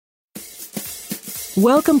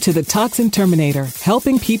Welcome to the Toxin Terminator,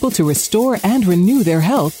 helping people to restore and renew their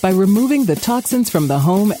health by removing the toxins from the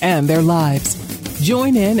home and their lives.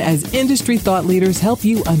 Join in as industry thought leaders help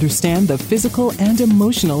you understand the physical and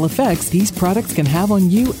emotional effects these products can have on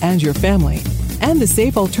you and your family, and the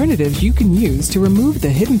safe alternatives you can use to remove the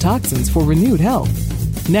hidden toxins for renewed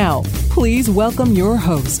health. Now, please welcome your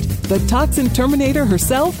host, the Toxin Terminator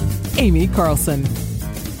herself, Amy Carlson.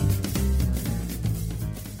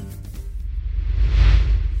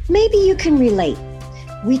 Maybe you can relate.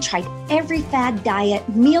 We tried every fad diet,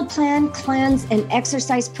 meal plan, cleanse, and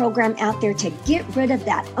exercise program out there to get rid of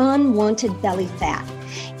that unwanted belly fat.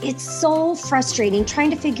 It's so frustrating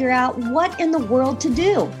trying to figure out what in the world to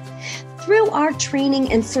do. Through our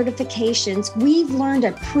training and certifications, we've learned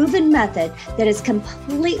a proven method that has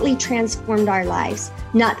completely transformed our lives.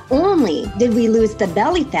 Not only did we lose the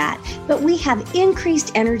belly fat, but we have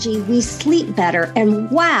increased energy, we sleep better,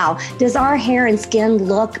 and wow, does our hair and skin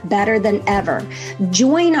look better than ever.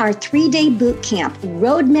 Join our 3-day boot camp,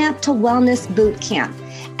 Roadmap to Wellness Boot Camp,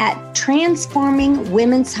 at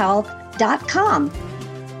transformingwomenshealth.com.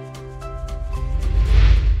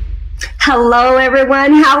 Hello,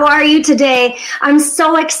 everyone. How are you today? I'm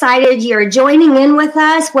so excited you're joining in with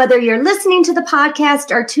us, whether you're listening to the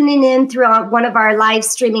podcast or tuning in through one of our live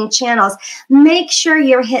streaming channels. Make sure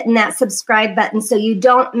you're hitting that subscribe button so you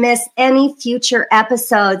don't miss any future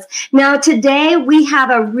episodes. Now, today we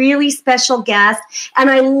have a really special guest, and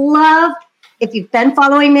if you've been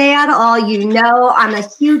following me at all, you know I'm a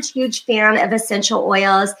huge, huge fan of essential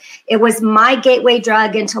oils. It was my gateway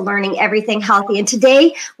drug into learning everything healthy. And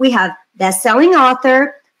today we have best-selling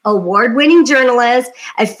author, award-winning journalist,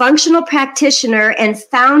 a functional practitioner, and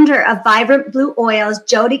founder of Vibrant Blue Oils,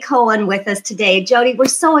 Jodi Cohen, with us today. Jodi, we're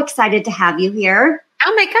so excited to have you here.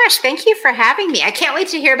 Oh my gosh, thank you for having me. I can't wait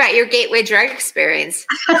to hear about your gateway drug experience.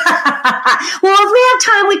 Well, if we have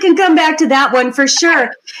time, we can come back to that one for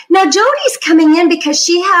sure. Now, Jodi's coming in because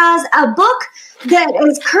she has a book that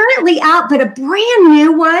is currently out, but a brand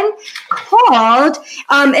new one called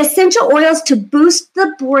Essential Oils to Boost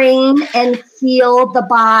the Brain and Heal the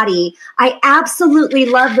Body. I absolutely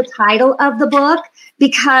love the title of the book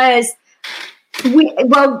because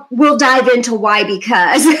we'll dive into why,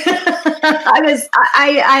 because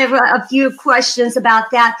I have a few questions about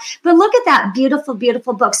that. But look at that beautiful,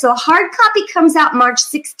 beautiful book. So a hard copy comes out March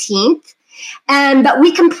 16th. But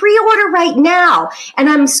we can pre-order right now. And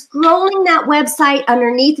I'm scrolling that website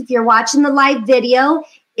underneath. If you're watching the live video,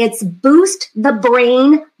 it's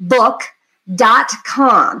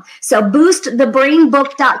boostthebrainbook.com. So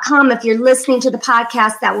boostthebrainbook.com. If you're listening to the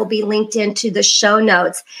podcast, that will be linked into the show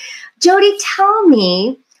notes. Jodi, tell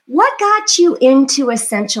me, what got you into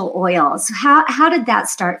essential oils? How did that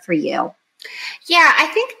start for you? Yeah, I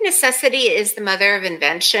think necessity is the mother of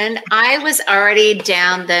invention. I was already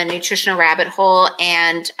down the nutritional rabbit hole,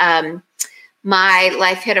 and my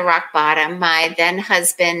life hit a rock bottom. My then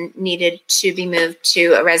husband needed to be moved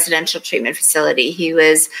to a residential treatment facility. He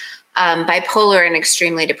was bipolar and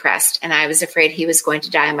extremely depressed, and I was afraid he was going to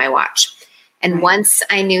die on my watch. And once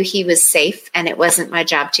I knew he was safe and it wasn't my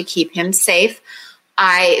job to keep him safe,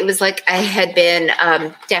 it was like I had been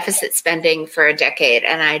deficit spending for a decade,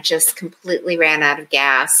 and I just completely ran out of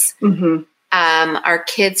gas. Mm-hmm. Our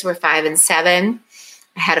kids were 5 and 7.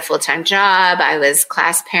 I had a full-time job. I was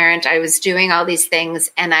class parent. I was doing all these things,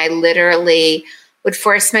 and I literally would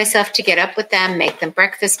force myself to get up with them, make them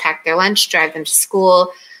breakfast, pack their lunch, drive them to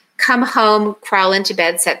school, come home, crawl into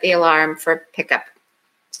bed, set the alarm for pickup.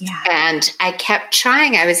 Yeah. And I kept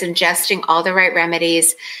trying. I was ingesting all the right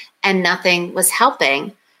remedies, and nothing was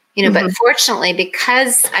helping, but fortunately,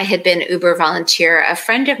 because I had been Uber volunteer, a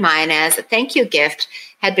friend of mine, as a thank you gift,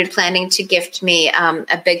 had been planning to gift me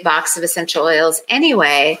a big box of essential oils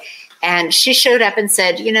anyway. And she showed up and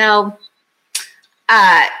said, you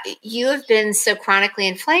have been so chronically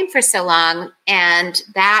inflamed for so long, and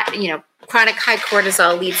that, chronic high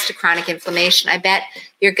cortisol leads to chronic inflammation. I bet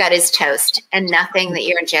your gut is toast, and nothing that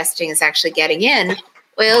you're ingesting is actually getting in.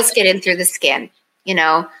 Oils get in through the skin,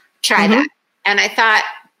 try that. And I thought,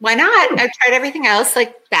 why not? I've tried everything else.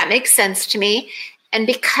 That makes sense to me. And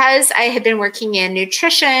because I had been working in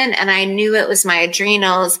nutrition and I knew it was my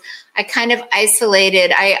adrenals, I kind of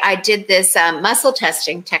isolated. I did this muscle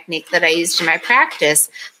testing technique that I used in my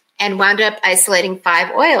practice and wound up isolating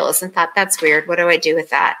 5 oils and thought, that's weird. What do I do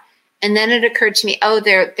with that? And then it occurred to me,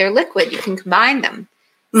 they're liquid. You can combine them.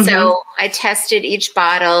 Mm-hmm. So I tested each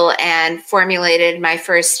bottle and formulated my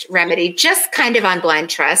first remedy, just kind of on blind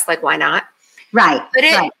trust, why not? Right.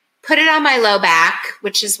 Put it on my low back,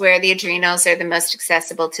 which is where the adrenals are the most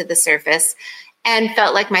accessible to the surface, and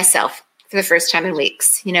felt like myself for the first time in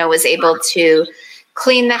weeks. Was able to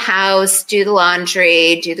clean the house, do the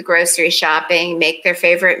laundry, do the grocery shopping, make their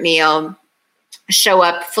favorite meal, show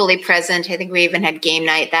up fully present. I think we even had game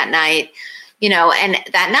night that night, and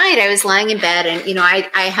that night I was lying in bed and,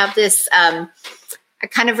 I have this, I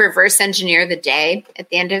kind of reverse engineer the day at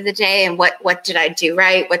the end of the day. And what did I do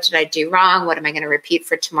right? What did I do wrong? What am I going to repeat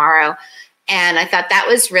for tomorrow? And I thought that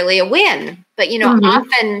was really a win. But,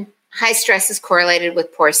 often high stress is correlated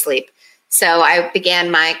with poor sleep. So I began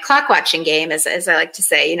my clock watching game, as I like to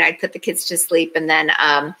say. I'd put the kids to sleep and then,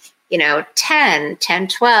 10,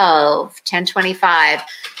 10:12, 10:25,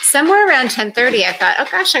 somewhere around 10:30, I thought, oh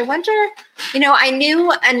gosh, I wonder, I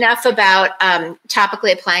knew enough about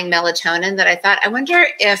topically applying melatonin that I thought, I wonder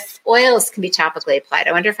if oils can be topically applied.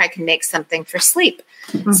 I wonder if I can make something for sleep.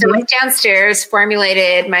 Mm-hmm. So I went downstairs,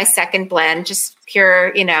 formulated my second blend, just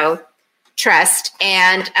pure, trust,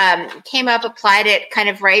 and came up, applied it kind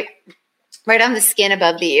of right on the skin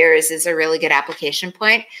above the ears is a really good application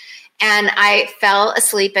point. And I fell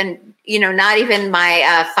asleep and, not even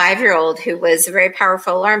my 5-year-old, who was a very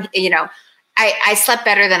powerful alarm, I slept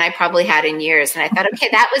better than I probably had in years. And I thought, okay,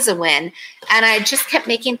 that was a win. And I just kept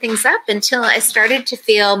making things up until I started to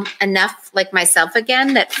feel enough like myself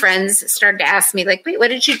again that friends started to ask me like, wait, what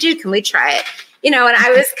did you do? Can we try it? And I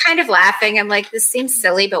was kind of laughing. I'm like, this seems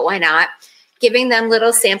silly, but why not? Giving them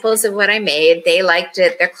little samples of what I made. They liked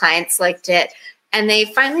it. Their clients liked it. And they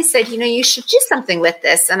finally said, you should do something with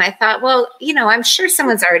this. And I thought, well, I'm sure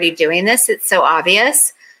someone's already doing this. It's so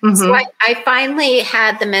obvious. Mm-hmm. So I finally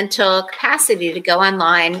had the mental capacity to go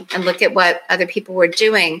online and look at what other people were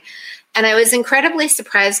doing. And I was incredibly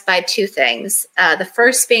surprised by two things. The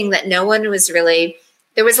first being that no one was really,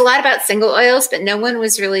 there was a lot about single oils, but no one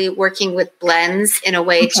was really working with blends in a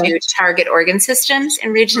way to target organ systems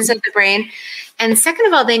and regions of the brain. And second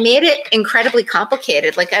of all, they made it incredibly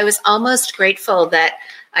complicated. Like I was almost grateful that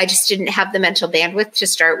I just didn't have the mental bandwidth to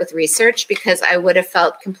start with research because I would have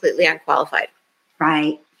felt completely unqualified.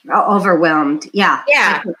 Right. Overwhelmed. Yeah.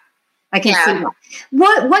 Yeah. I can see that.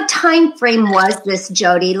 What time frame was this,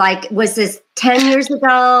 Jodi? Like, was this 10 years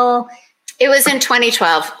ago? It was in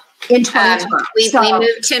 2012. In 2012. We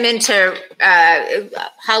moved him into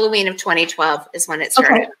Halloween of 2012 is when it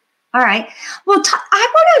started. Okay. All right. Well,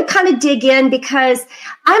 I want to kind of dig in because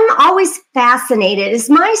I'm always fascinated. As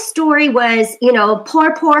my story was,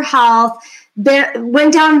 poor health,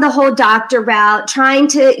 went down the whole doctor route, trying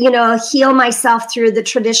to, heal myself through the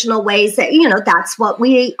traditional ways that, that's what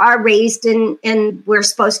we are raised in and we're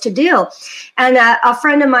supposed to do. And a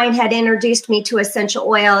friend of mine had introduced me to essential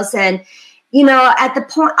oils and, at the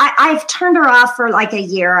point I've turned her off for like a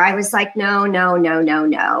year. I was like, no. And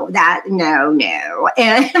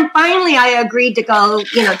finally I agreed to go,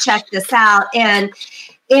 check this out. And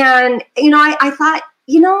I thought,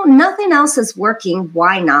 nothing else is working.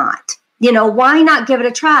 Why not? Why not give it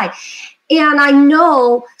a try? And I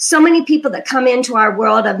know so many people that come into our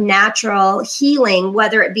world of natural healing,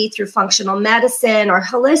 whether it be through functional medicine or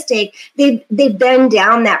holistic, they've been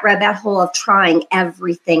down that rabbit hole of trying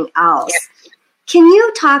everything else. Yeah. Can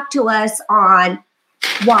you talk to us on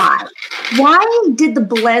why? Why did the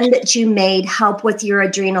blend that you made help with your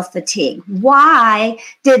adrenal fatigue? Why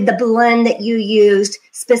did the blend that you used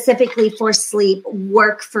specifically for sleep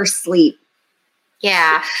work for sleep?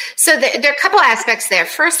 Yeah. So there are a couple aspects there.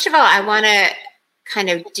 First of all, I want to kind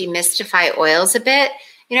of demystify oils a bit.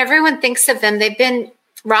 Everyone thinks of them. They've been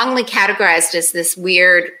wrongly categorized as this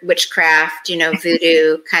weird witchcraft,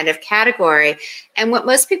 voodoo kind of category. And what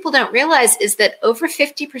most people don't realize is that over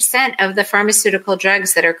 50% of the pharmaceutical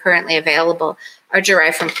drugs that are currently available are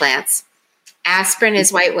derived from plants. Aspirin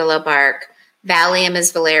is white willow bark. Valium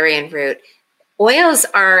is valerian root. Oils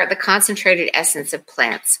are the concentrated essence of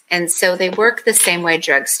plants. And so they work the same way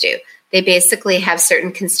drugs do. They basically have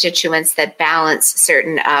certain constituents that balance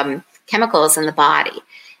certain chemicals in the body.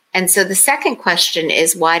 And so the second question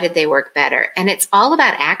is, why did they work better? And it's all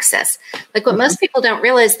about access. Like what most people don't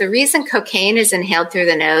realize, the reason cocaine is inhaled through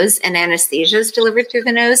the nose and anesthesia is delivered through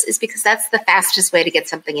the nose is because that's the fastest way to get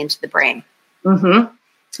something into the brain. Mm-hmm.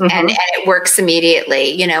 Mm-hmm. And it works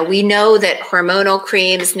immediately. We know that hormonal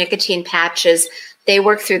creams, nicotine patches, they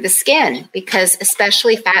work through the skin because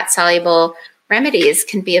especially fat-soluble remedies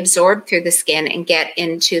can be absorbed through the skin and get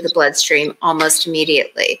into the bloodstream almost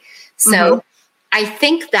immediately. So I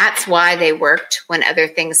think that's why they worked when other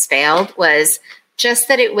things failed, was just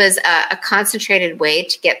that it was a concentrated way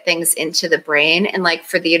to get things into the brain. And like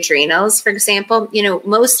for the adrenals, for example,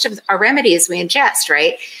 most of our remedies we ingest,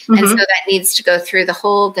 right? Mm-hmm. And so that needs to go through the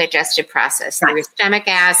whole digestive process, through your stomach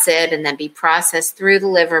acid, and then be processed through the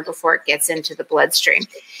liver before it gets into the bloodstream.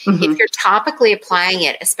 Mm-hmm. If you're topically applying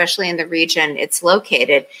it, especially in the region it's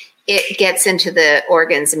located, it gets into the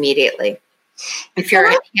organs immediately. If you're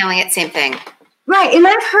inhaling it, same thing. Right. And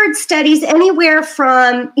I've heard studies anywhere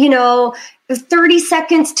from, 30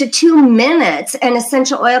 seconds to 2 minutes, an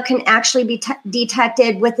essential oil can actually be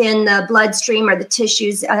detected within the bloodstream or the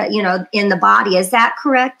tissues, in the body. Is that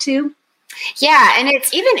correct too? Yeah. And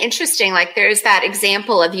it's even interesting. Like there's that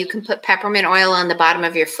example of you can put peppermint oil on the bottom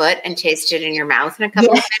of your foot and taste it in your mouth in a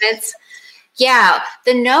couple of minutes. Yeah.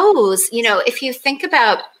 The nose, if you think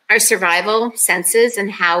about our survival senses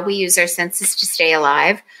and how we use our senses to stay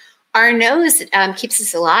alive, our nose keeps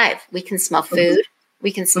us alive. We can smell food.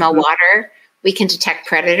 We can smell water. We can detect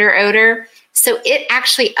predator odor. So it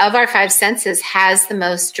actually, of our 5 senses, has the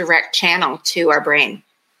most direct channel to our brain.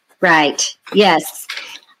 Right. Yes.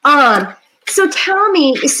 So tell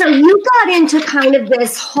me, so you got into kind of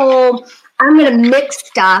this whole, I'm going to mix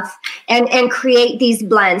stuff and create these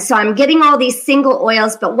blends. So I'm getting all these single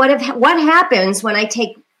oils, but what happens when I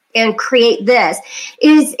take and create this?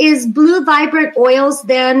 Is Blue Vibrant Oils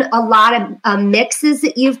then a lot of mixes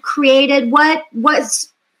that you've created? What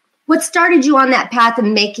started you on that path of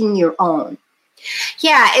making your own?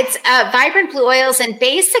 Yeah, it's Vibrant Blue Oils, and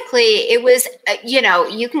basically it was,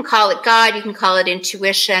 you can call it God, you can call it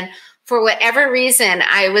intuition. For whatever reason,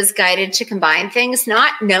 I was guided to combine things,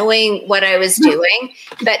 not knowing what I was doing,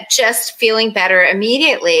 but just feeling better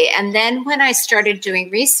immediately. And then when I started doing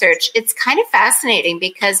research, it's kind of fascinating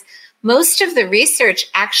because most of the research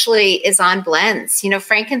actually is on blends.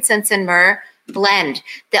 Frankincense and myrrh blend.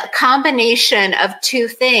 The combination of 2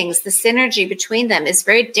 things, the synergy between them is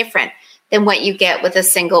very different than what you get with a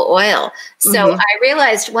single oil. So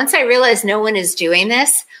once I realized no one is doing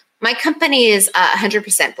this, my company is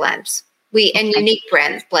 100% blends. And unique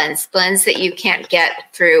blends that you can't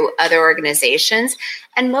get through other organizations.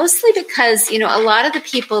 And mostly because, a lot of the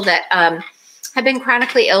people that have been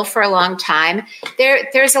chronically ill for a long time,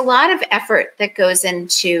 there's a lot of effort that goes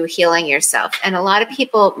into healing yourself. And a lot of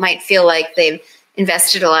people might feel like they've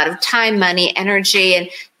invested a lot of time, money, energy, and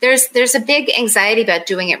there's a big anxiety about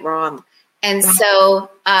doing it wrong. And so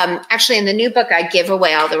actually in the new book, I give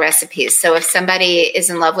away all the recipes. So if somebody is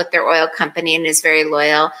in love with their oil company and is very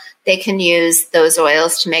loyal, they can use those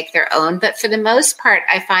oils to make their own. But for the most part,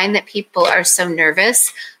 I find that people are so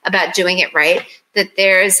nervous about doing it right that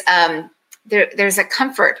there's a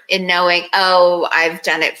comfort in knowing, oh, I've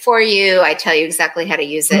done it for you. I tell you exactly how to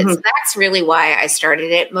use it. So that's really why I started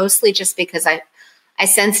it, mostly just because I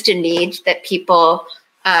sensed a need that people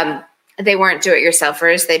they weren't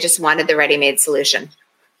do-it-yourselfers. They just wanted the ready-made solution.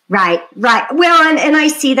 Right. Well, and I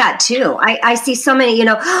see that too. I see so many,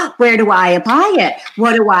 where do I apply it?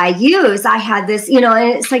 What do I use? I had this, and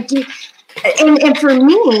it's like, and for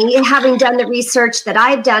me, having done the research that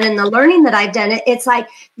I've done and the learning that I've done, it's like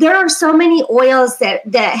there are so many oils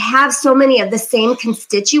that have so many of the same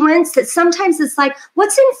constituents that sometimes it's like,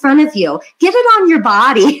 what's in front of you? Get it on your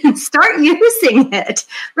body and start using it,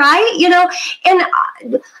 right? And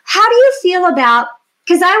how do you feel about,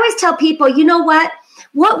 because I always tell people,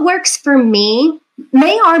 what works for me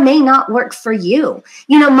may or may not work for you.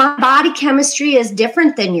 My body chemistry is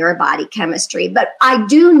different than your body chemistry, but I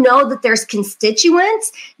do know that there's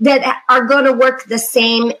constituents that are going to work the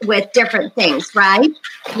same with different things, right?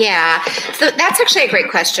 Yeah. So that's actually a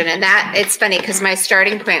great question. And that it's funny because my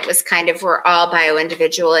starting point was kind of, we're all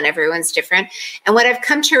bio-individual and everyone's different. And what I've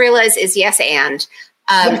come to realize is yes, and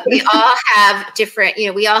we all have different,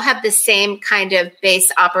 we all have the same kind of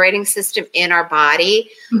base operating system in our body,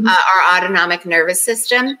 our autonomic nervous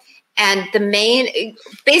system. And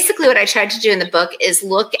basically what I tried to do in the book is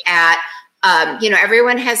look at,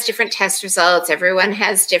 everyone has different test results. Everyone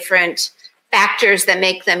has different factors that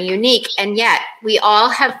make them unique. And yet we all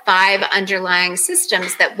have 5 underlying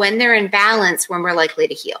systems that when they're in balance, we're more likely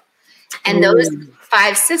to heal. And those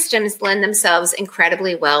 5 systems lend themselves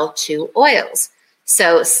incredibly well to oils.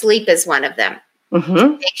 So sleep is one of them.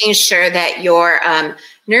 Making sure that your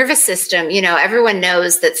nervous system, everyone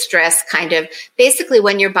knows that stress kind of, basically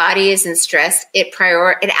when your body is in stress, it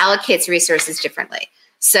allocates resources differently.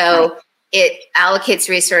 So it allocates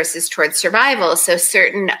resources towards survival. So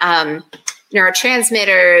certain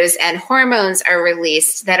neurotransmitters and hormones are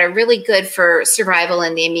released that are really good for survival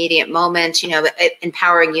in the immediate moment,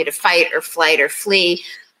 empowering you to fight or flight or flee.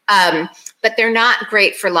 But they're not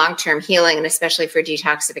great for long-term healing and especially for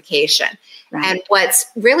detoxification. Right. And what's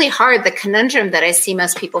really hard, the conundrum that I see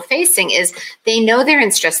most people facing is they know they're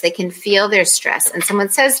in stress. They can feel their stress. And someone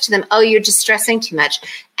says to them, oh, you're just stressing too much.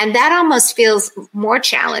 And that almost feels more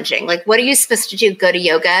challenging. Like, what are you supposed to do? Go to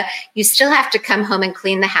yoga? You still have to come home and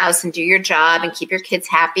clean the house and do your job and keep your kids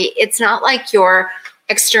happy. It's not like your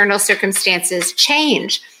external circumstances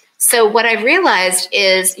change. So what I've realized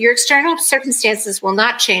is your external circumstances will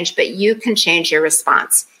not change, but you can change your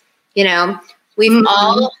response. You know, we've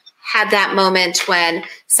all had that moment when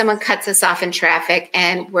someone cuts us off in traffic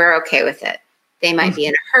and we're okay with it. They might be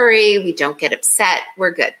in a hurry. We don't get upset.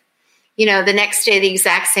 We're good. You know, the next day, the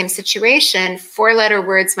exact same situation, 4-letter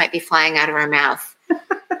words might be flying out of our mouth.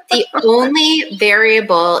 The only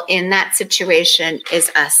variable in that situation is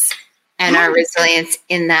us and our resilience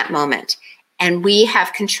in that moment. And we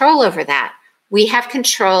have control over that. We have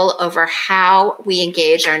control over how we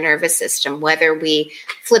engage our nervous system, whether we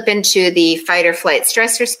flip into the fight or flight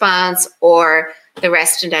stress response or the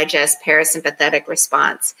rest and digest parasympathetic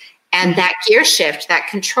response. And that gear shift, that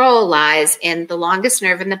control lies in the longest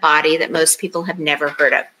nerve in the body that most people have never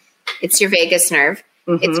heard of. It's your vagus nerve.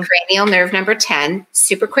 It's cranial nerve number 10,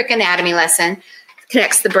 super quick anatomy lesson.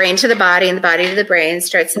 Connects the brain to the body and the body to the brain,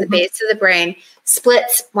 starts in the base of the brain,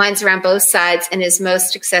 splits, winds around both sides, and is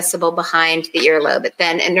most accessible behind the earlobe. It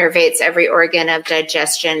then innervates every organ of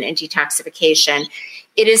digestion and detoxification.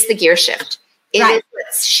 It is the gear shift. It is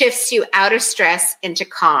what shifts you out of stress into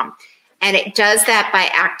calm. And it does that by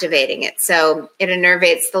activating it. So it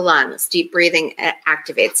innervates the lungs. Deep breathing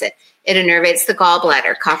activates it. It innervates the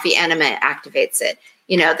gallbladder. Coffee enema activates it.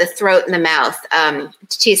 You know, the throat and the mouth.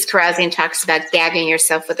 Tatis Karazian talks about gagging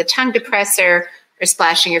yourself with a tongue depressor or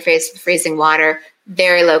splashing your face with freezing water.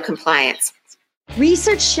 Very low compliance.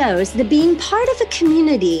 Research shows that being part of a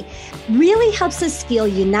community really helps us feel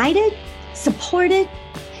united, supported,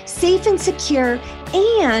 safe and secure,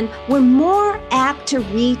 and we're more apt to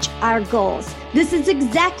reach our goals. This is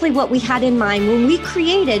exactly what we had in mind when we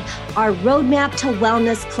created our Roadmap to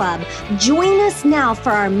Wellness Club. Join us now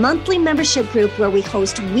for our monthly membership group where we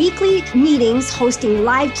host weekly meetings, hosting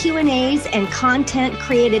live Q&As and content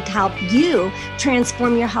created to help you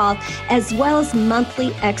transform your health, as well as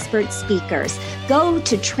monthly expert speakers. Go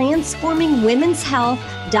to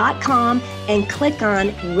transformingwomenshealth.com and click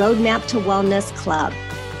on Roadmap to Wellness Club.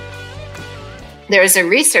 There was a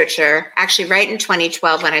researcher, actually right in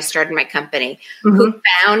 2012 when I started my company, who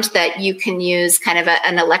found that you can use kind of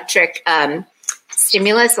an electric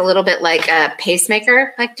stimulus, a little bit like a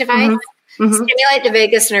pacemaker-like device, stimulate the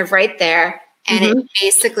vagus nerve right there, and it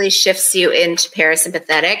basically shifts you into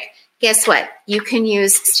parasympathetic. Guess what? You can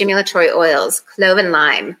use stimulatory oils, clove and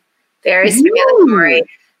lime, very stimulatory,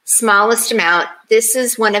 smallest amount. This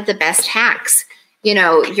is one of the best hacks. You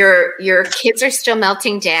know, your kids are still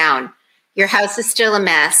melting down. Your house is still a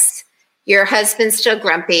mess. Your husband's still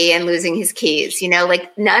grumpy and losing his keys. You know,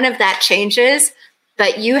 like none of that changes,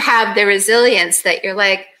 but you have the resilience that you're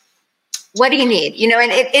like, what do you need? You know,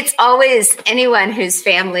 and it's always anyone whose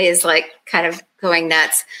family is like kind of going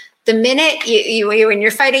nuts. The minute you when you're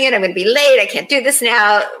fighting it, I'm going to be late. I can't do this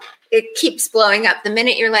now. It keeps blowing up. The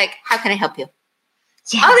minute you're like, how can I help you?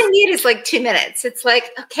 Yes. All they need is like 2 minutes. It's like,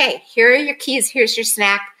 okay, here are your keys. Here's your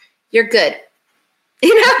snack. You're good.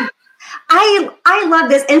 You know? I love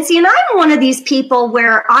this. And see, and I'm one of these people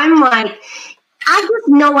where I'm like, I just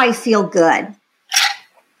know I feel good.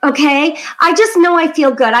 Okay. I just know I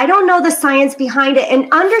feel good. I don't know the science behind it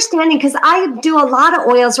and understanding, because I do a lot of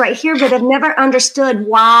oils right here, but I've never understood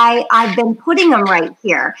why I've been putting them right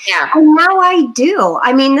here. Yeah. And now I do.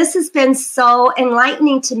 I mean, this has been so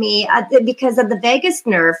enlightening to me because of the vagus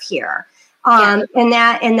nerve here. And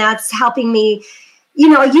that's helping me. You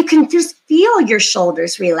know, you can just feel your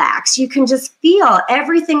shoulders relax. You can just feel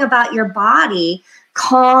everything about your body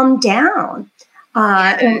calm down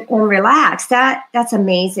and relax. That's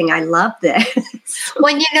amazing. I love this.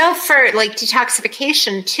 Well, you know, for like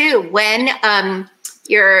detoxification too, when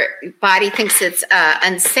your body thinks it's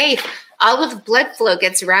unsafe, all of the blood flow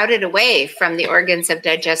gets routed away from the organs of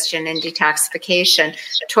digestion and detoxification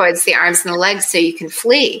towards the arms and the legs so you can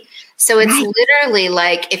flee. So it's literally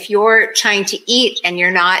like if you're trying to eat and you're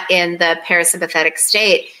not in the parasympathetic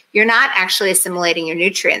state, you're not actually assimilating your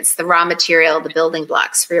nutrients, the raw material, the building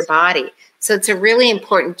blocks for your body. So it's a really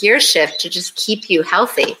important gear shift to just keep you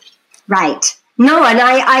healthy. Right. No, and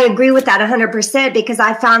I agree with that 100% because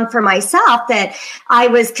I found for myself that I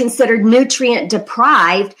was considered nutrient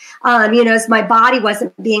deprived, as my body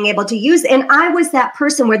wasn't being able to use. And I was that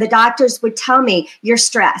person where the doctors would tell me, you're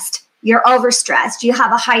stressed. You're overstressed. You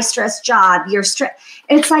have a high stress job. You're stressed.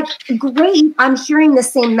 It's like, great. I'm hearing the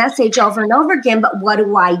same message over and over again, but what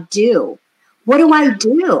do I do? what do I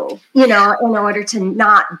do, in order to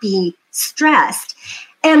not be stressed?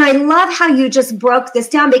 And I love how you just broke this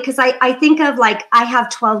down, because I think of, like, I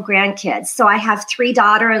have 12 grandkids. So I have 3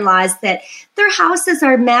 daughter-in-laws that their houses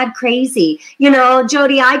are mad crazy.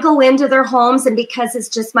 Jodi, I go into their homes, and because it's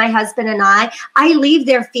just my husband and I leave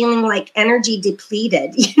there feeling like energy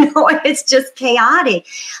depleted. It's just chaotic.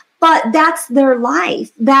 But that's their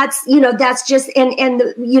life. That's just, and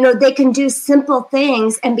they can do simple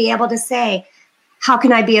things and be able to say, how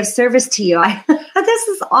can I be of service to you? This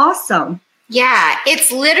is awesome. Yeah,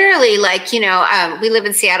 it's literally like, we live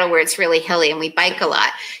in Seattle where it's really hilly and we bike a lot.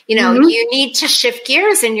 You need to shift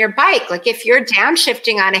gears in your bike. Like, if you're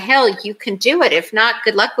downshifting on a hill, you can do it. If not,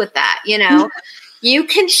 good luck with that. You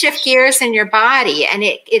can shift gears in your body, and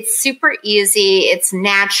it's super easy. It's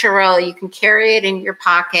natural. You can carry it in your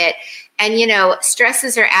pocket. And,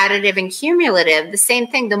 stresses are additive and cumulative. The same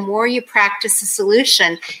thing, the more you practice a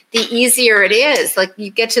solution, the easier it is. Like,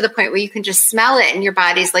 you get to the point where you can just smell it and your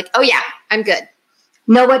body's like, oh yeah, I'm good.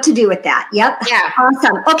 Know what to do with that. Yep. Yeah.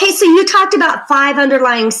 Awesome. Okay. So you talked about 5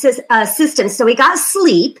 underlying systems. So we got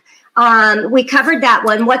sleep. We covered that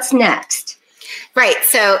one. What's next? Right.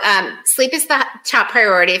 So sleep is the top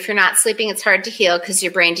priority. If you're not sleeping, it's hard to heal because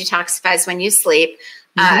your brain detoxifies when you sleep.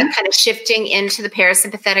 Kind of shifting into the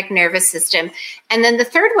parasympathetic nervous system. And then the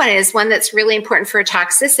third one is one that's really important for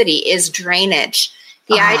toxicity is drainage.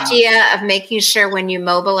 The idea of making sure when you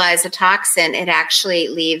mobilize a toxin, it actually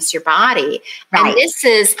leaves your body. Right. And this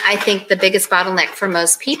is, I think, the biggest bottleneck for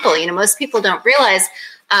most people. Most people don't realize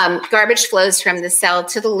garbage flows from the cell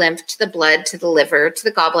to the lymph, to the blood, to the liver, to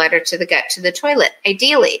the gallbladder, to the gut, to the toilet,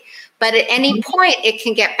 ideally. But at any point, it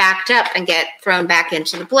can get backed up and get thrown back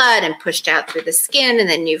into the blood and pushed out through the skin. And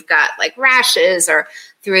then you've got like rashes or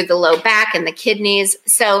through the low back and the kidneys.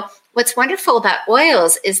 So what's wonderful about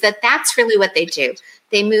oils is that that's really what they do.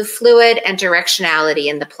 They move fluid and directionality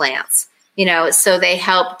in the plants, so they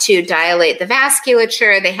help to dilate the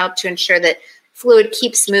vasculature. They help to ensure that fluid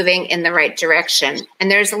keeps moving in the right direction.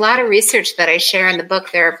 And there's a lot of research that I share in the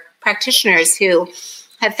book. There are practitioners who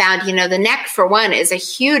have found, the neck, for one, is a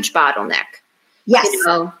huge bottleneck. Yes.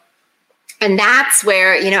 And that's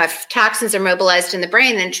where, if toxins are mobilized in the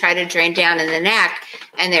brain and try to drain down in the neck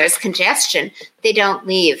and there's congestion, they don't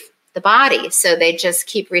leave the body. So they just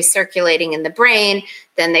keep recirculating in the brain.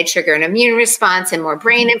 Then they trigger an immune response and more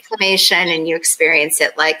brain inflammation. And you experience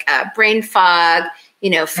it like brain fog,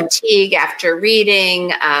 fatigue after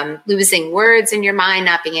reading, losing words in your mind,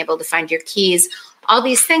 not being able to find your keys, all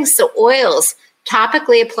these things. So oils,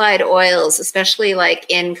 topically applied oils, especially like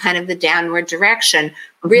in kind of the downward direction,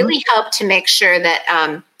 really help to make sure that,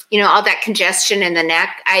 all that congestion in the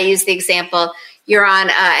neck. I use the example, you're on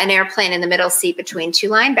an airplane in the middle seat between 2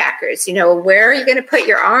 linebackers. Where are you going to put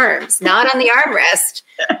your arms? Not on the armrest.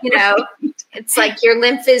 It's like your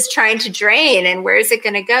lymph is trying to drain, and where is it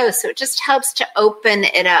going to go? So it just helps to open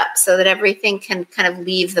it up so that everything can kind of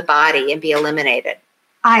leave the body and be eliminated.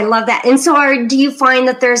 I love that. And so do you find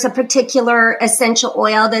that there's a particular essential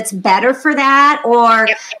oil that's better for that, or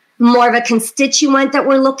more of a constituent that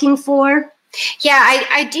we're looking for? Yeah,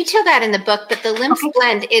 I detail that in the book, but the lymph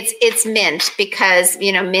blend, it's mint because,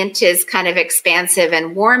 mint is kind of expansive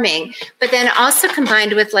and warming, but then also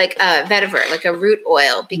combined with like a vetiver, like a root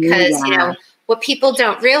oil, because, what people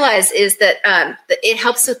don't realize is that it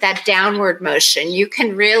helps with that downward motion. You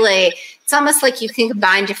can really, it's almost like you can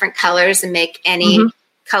combine different colors and make any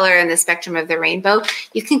color in the spectrum of the rainbow.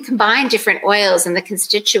 You can combine different oils and the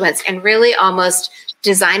constituents and really almost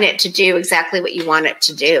design it to do exactly what you want it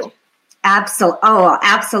to do.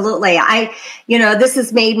 Absolutely. This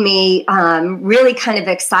has made me really kind of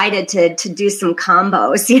excited to do some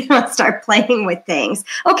combos, start playing with things.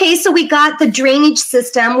 Okay, so we got the drainage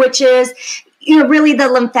system, which is, really the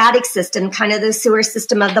lymphatic system, kind of the sewer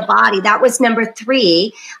system of the body. That was number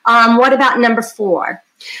 3. What about number 4?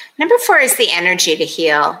 Number 4 is the energy to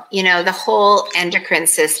heal, the whole endocrine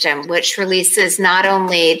system, which releases not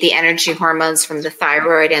only the energy hormones from the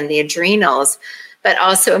thyroid and the adrenals, but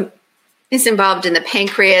also is involved in the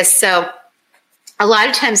pancreas. So a lot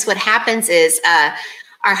of times what happens is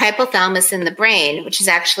our hypothalamus in the brain, which is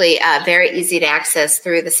actually very easy to access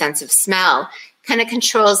through the sense of smell, kind of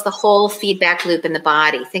controls the whole feedback loop in the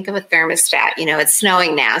body. Think of a thermostat. It's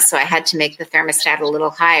snowing now, so I had to make the thermostat a little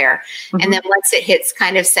higher. And then once it hits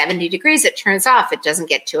kind of 70 degrees, it turns off. It doesn't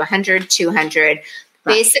get to 100, 200. Right.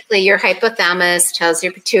 Basically, your hypothalamus tells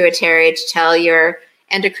your pituitary to tell your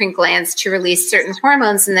endocrine glands to release certain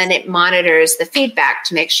hormones, and then it monitors the feedback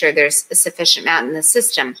to make sure there's a sufficient amount in the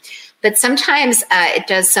system. But sometimes it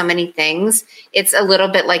does so many things. It's a little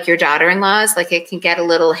bit like your daughter-in-law's, like it can get a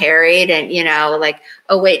little harried and, like,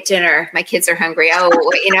 oh, wait, dinner. My kids are hungry. Oh,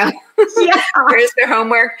 wait, Yeah. where's their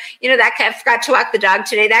homework? That kind of, forgot to walk the dog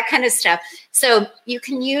today, that kind of stuff. So you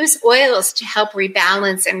can use oils to help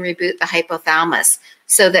rebalance and reboot the hypothalamus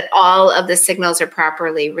so that all of the signals are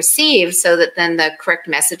properly received so that then the correct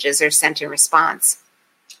messages are sent in response.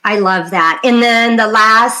 I love that. And then the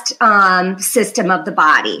last system of the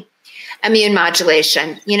body. Immune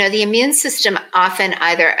modulation. The immune system often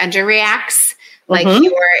either underreacts, like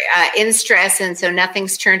you're in stress, and so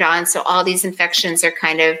nothing's turned on. So all these infections are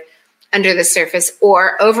kind of under the surface,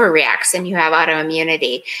 or overreacts and you have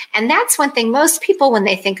autoimmunity. And that's one thing most people, when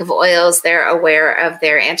they think of oils, they're aware of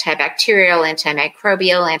their antibacterial,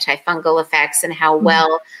 antimicrobial, antifungal effects and how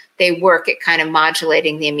well they work at kind of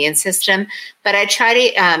modulating the immune system. But I try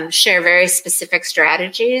to share very specific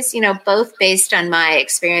strategies, both based on my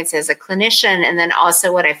experience as a clinician and then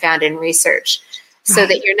also what I found in research, so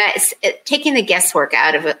that you're not taking the guesswork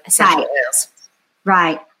out of essential oils.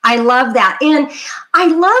 Right. I love that. And I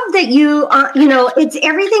love that it's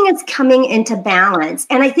everything is coming into balance.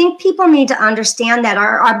 And I think people need to understand that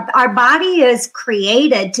our body is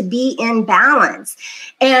created to be in balance.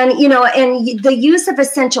 And, and the use of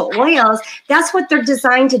essential oils, that's what they're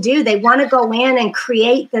designed to do. They want to go in and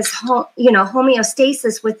create this,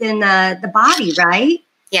 homeostasis within the body, right?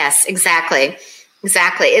 Yes, exactly.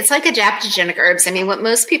 Exactly. It's like adaptogenic herbs. I mean, what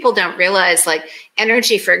most people don't realize, like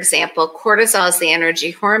energy, for example, cortisol is the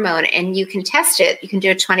energy hormone, and you can test it. You can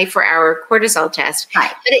do a 24-hour cortisol test,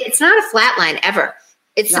 right. But it's not a flat line ever.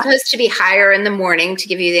 It's supposed to be higher in the morning to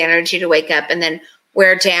give you the energy to wake up and then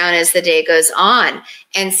wear down as the day goes on.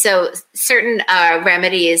 And so certain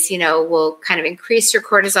remedies, will kind of increase your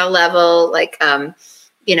cortisol level, like, oh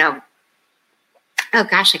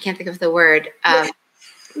gosh, I can't think of the word.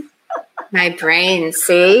 My brain,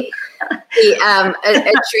 see? The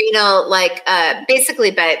adrenal,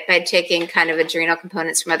 basically by taking kind of adrenal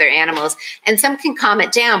components from other animals, and some can calm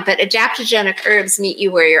it down, but adaptogenic herbs meet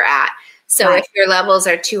you where you're at. So if your levels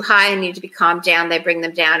are too high and need to be calmed down, they bring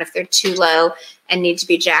them down. If they're too low and need to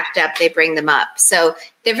be jacked up, they bring them up. So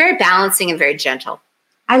they're very balancing and very gentle.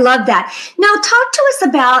 I love that. Now talk to us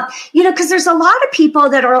about, because there's a lot of people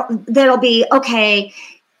that'll be, okay,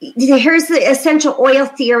 here's the essential oil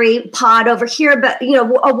theory pod over here, but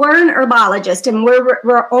we're an herbologist and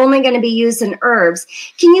we're only going to be using herbs.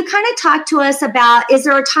 Can you kind of talk to us about, is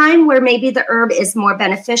there a time where maybe the herb is more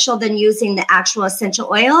beneficial than using the actual essential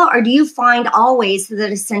oil, or do you find always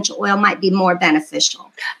that essential oil might be more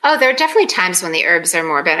beneficial? Oh, there are definitely times when the herbs are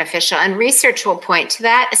more beneficial, and research will point to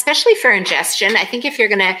that, especially for ingestion. I think if you're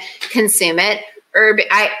going to consume it, herb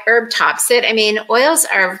tops it. I mean, oils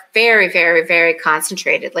are very, very, very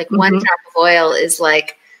concentrated. Like one drop of oil is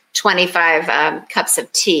like 25 cups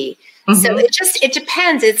of tea. So it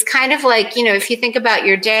depends. It's kind of like, if you think about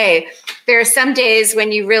your day, there are some days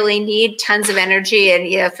when you really need tons of energy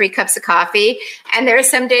and, 3 cups of coffee. And there are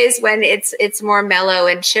some days when it's more mellow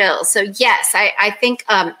and chill. So yes, I think,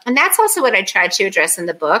 and that's also what I tried to address in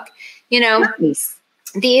the book, Nice.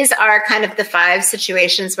 These are kind of the 5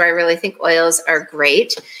 situations where I really think oils are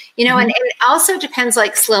great, and it also depends,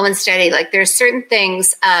 like slow and steady. Like there's certain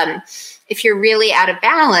things, if you're really out of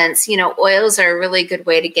balance, oils are a really good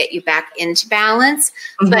way to get you back into balance.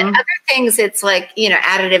 But other things, it's like,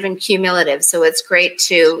 additive and cumulative. So it's great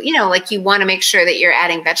to, like you want to make sure that you're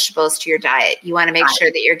adding vegetables to your diet. You want to make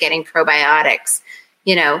sure that you're getting probiotics.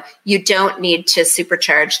 You don't need to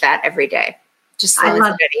supercharge that every day. Just slow and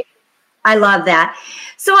steady. I love that.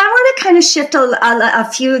 So I want to kind of shift a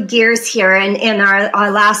few gears here in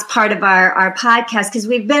our last part of our podcast, because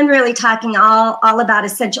we've been really talking all about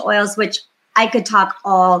essential oils, which I could talk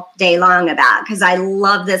all day long about because I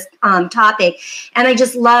love this topic. And I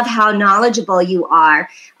just love how knowledgeable you are,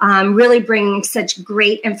 really bringing such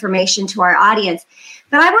great information to our audience.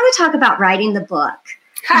 But I want to talk about writing the book.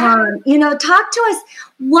 Talk to us.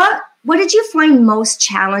 What did you find most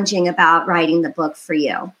challenging about writing the book for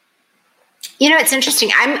you? It's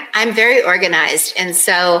interesting. I'm very organized. And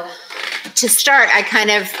so to start, I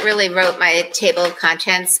kind of really wrote my table of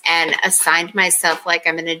contents and assigned myself like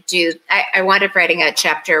I'm going to do. I wound up writing a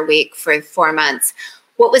chapter a week for 4 months.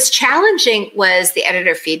 What was challenging was the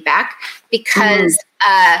editor feedback, because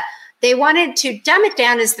they wanted to dumb it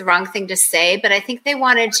down is the wrong thing to say, but I think they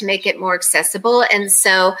wanted to make it more accessible. And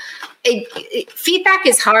so feedback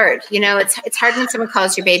is hard. It's hard when someone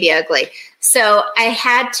calls your baby ugly. So I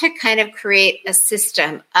had to kind of create a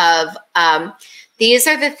system of these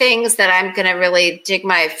are the things that I'm going to really dig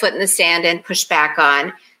my foot in the sand and push back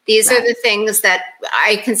on. These are the things that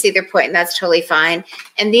I can see their point, and that's totally fine.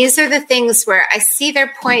 And these are the things where I see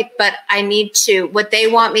their point, but I need to, what they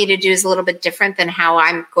want me to do is a little bit different than how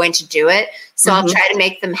I'm going to do it. So I'll try to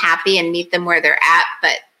make them happy and meet them where they're at,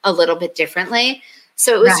 but a little bit differently.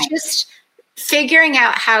 So it was just figuring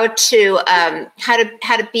out how to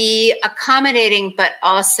be accommodating, but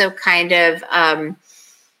also kind of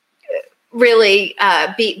really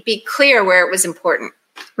be clear where it was important.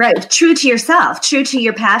 Right. True to yourself, true to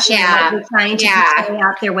your passion and what you're trying to portray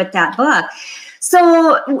out there with that book.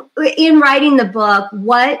 So in writing the book,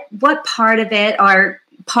 what part of it or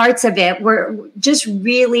parts of it were just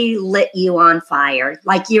really lit you on fire?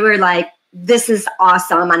 Like you were like, this is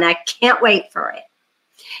awesome and I can't wait for it.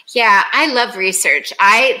 Yeah, I love research.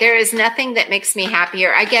 There is nothing that makes me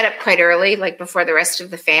happier. I get up quite early, like before the rest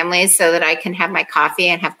of the family, so that I can have my coffee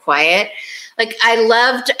and have quiet. Like I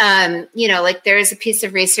loved, like there's a piece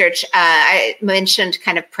of research. I mentioned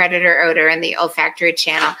kind of predator odor in the olfactory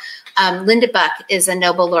channel. Linda Buck is a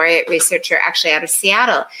Nobel laureate researcher actually out of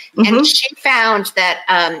Seattle. And she found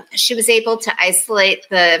that she was able to isolate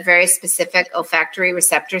the very specific olfactory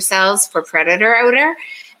receptor cells for predator odor.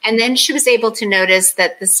 And then she was able to notice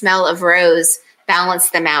that the smell of rose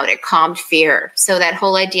balanced them out. It calmed fear. So that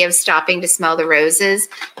whole idea of stopping to smell the roses,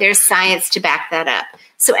 there's science to back that up.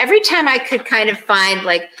 So every time I could kind of find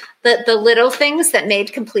like the little things that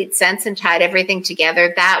made complete sense and tied everything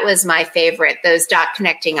together, that was my favorite, those dot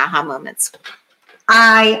connecting aha moments.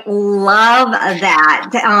 I love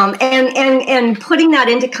that, and putting that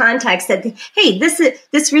into context that, hey,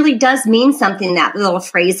 this really does mean something. That little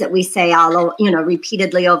phrase that we say all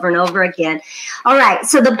repeatedly over and over again. All right,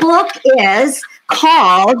 so the book is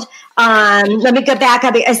called. Let me go back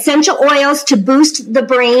up. Essential Oils to Boost the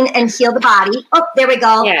Brain and Heal the Body. Oh, there we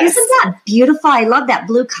go. Yes. Isn't that beautiful? I love that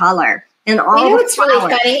blue color and all. It's really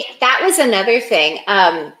funny. That was another thing.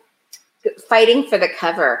 Fighting for the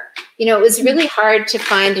cover. It was really hard to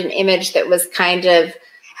find an image that was kind of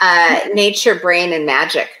nature, brain, and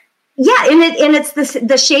magic. Yeah, and it's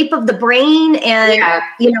the shape of the brain, and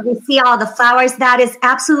we see all the flowers. That is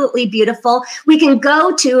absolutely beautiful. We can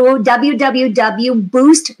go to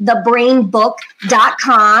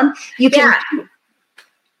www.boostthebrainbook.com. You can.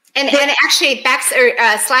 And actually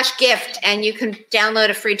 /gift, and you can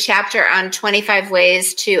download a free chapter on 25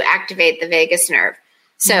 ways to activate the vagus nerve.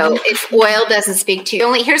 So if oil doesn't speak to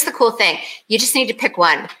you, here's the cool thing. You just need to pick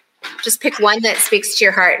one. Just pick one that speaks to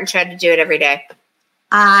your heart and try to do it every day.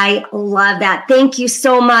 I love that. Thank you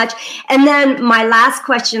so much. And then my last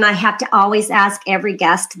question, I have to always ask every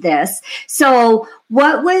guest this. So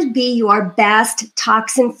what would be your best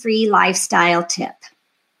toxin-free lifestyle tip?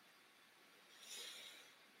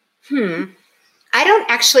 I don't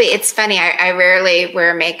actually, it's funny. I rarely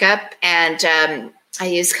wear makeup, and I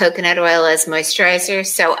use coconut oil as moisturizer,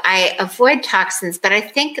 so I avoid toxins. But I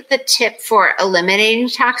think the tip for eliminating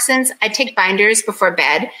toxins, I take binders before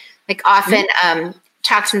bed. Like often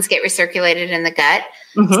toxins get recirculated in the gut.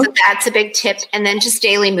 So that's a big tip. And then just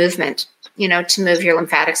daily movement, to move your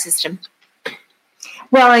lymphatic system.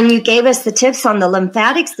 Well, and you gave us the tips on the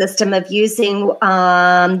lymphatic system of using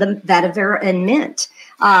the vetiver and mint.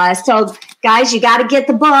 So guys, you got to get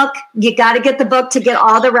the book. You got to get the book to get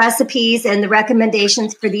all the recipes and the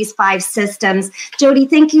recommendations for these 5 systems. Jodi,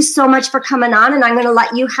 thank you so much for coming on. And I'm going to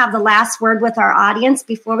let you have the last word with our audience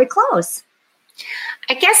before we close.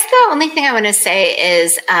 I guess the only thing I want to say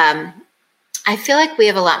is I feel like we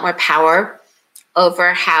have a lot more power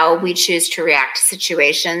over how we choose to react to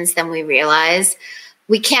situations than we realize.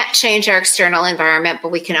 We can't change our external environment,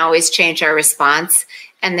 but we can always change our response.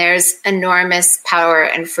 And there's enormous power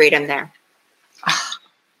and freedom there. Oh,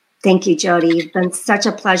 thank you, Jodi. You've been such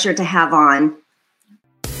a pleasure to have on.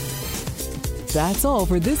 That's all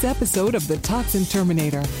for this episode of The Toxin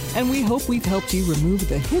Terminator, and we hope we've helped you remove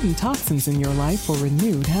the hidden toxins in your life for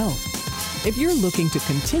renewed health. If you're looking to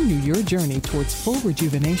continue your journey towards full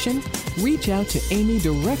rejuvenation, reach out to Amy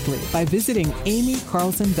directly by visiting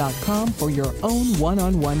amycarlson.com for your own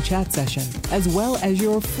one-on-one chat session, as well as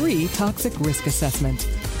your free toxic risk assessment.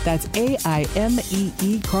 That's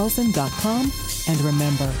AIMEEcarlson.com. And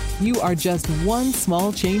remember, you are just one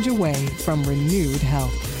small change away from renewed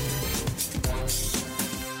health.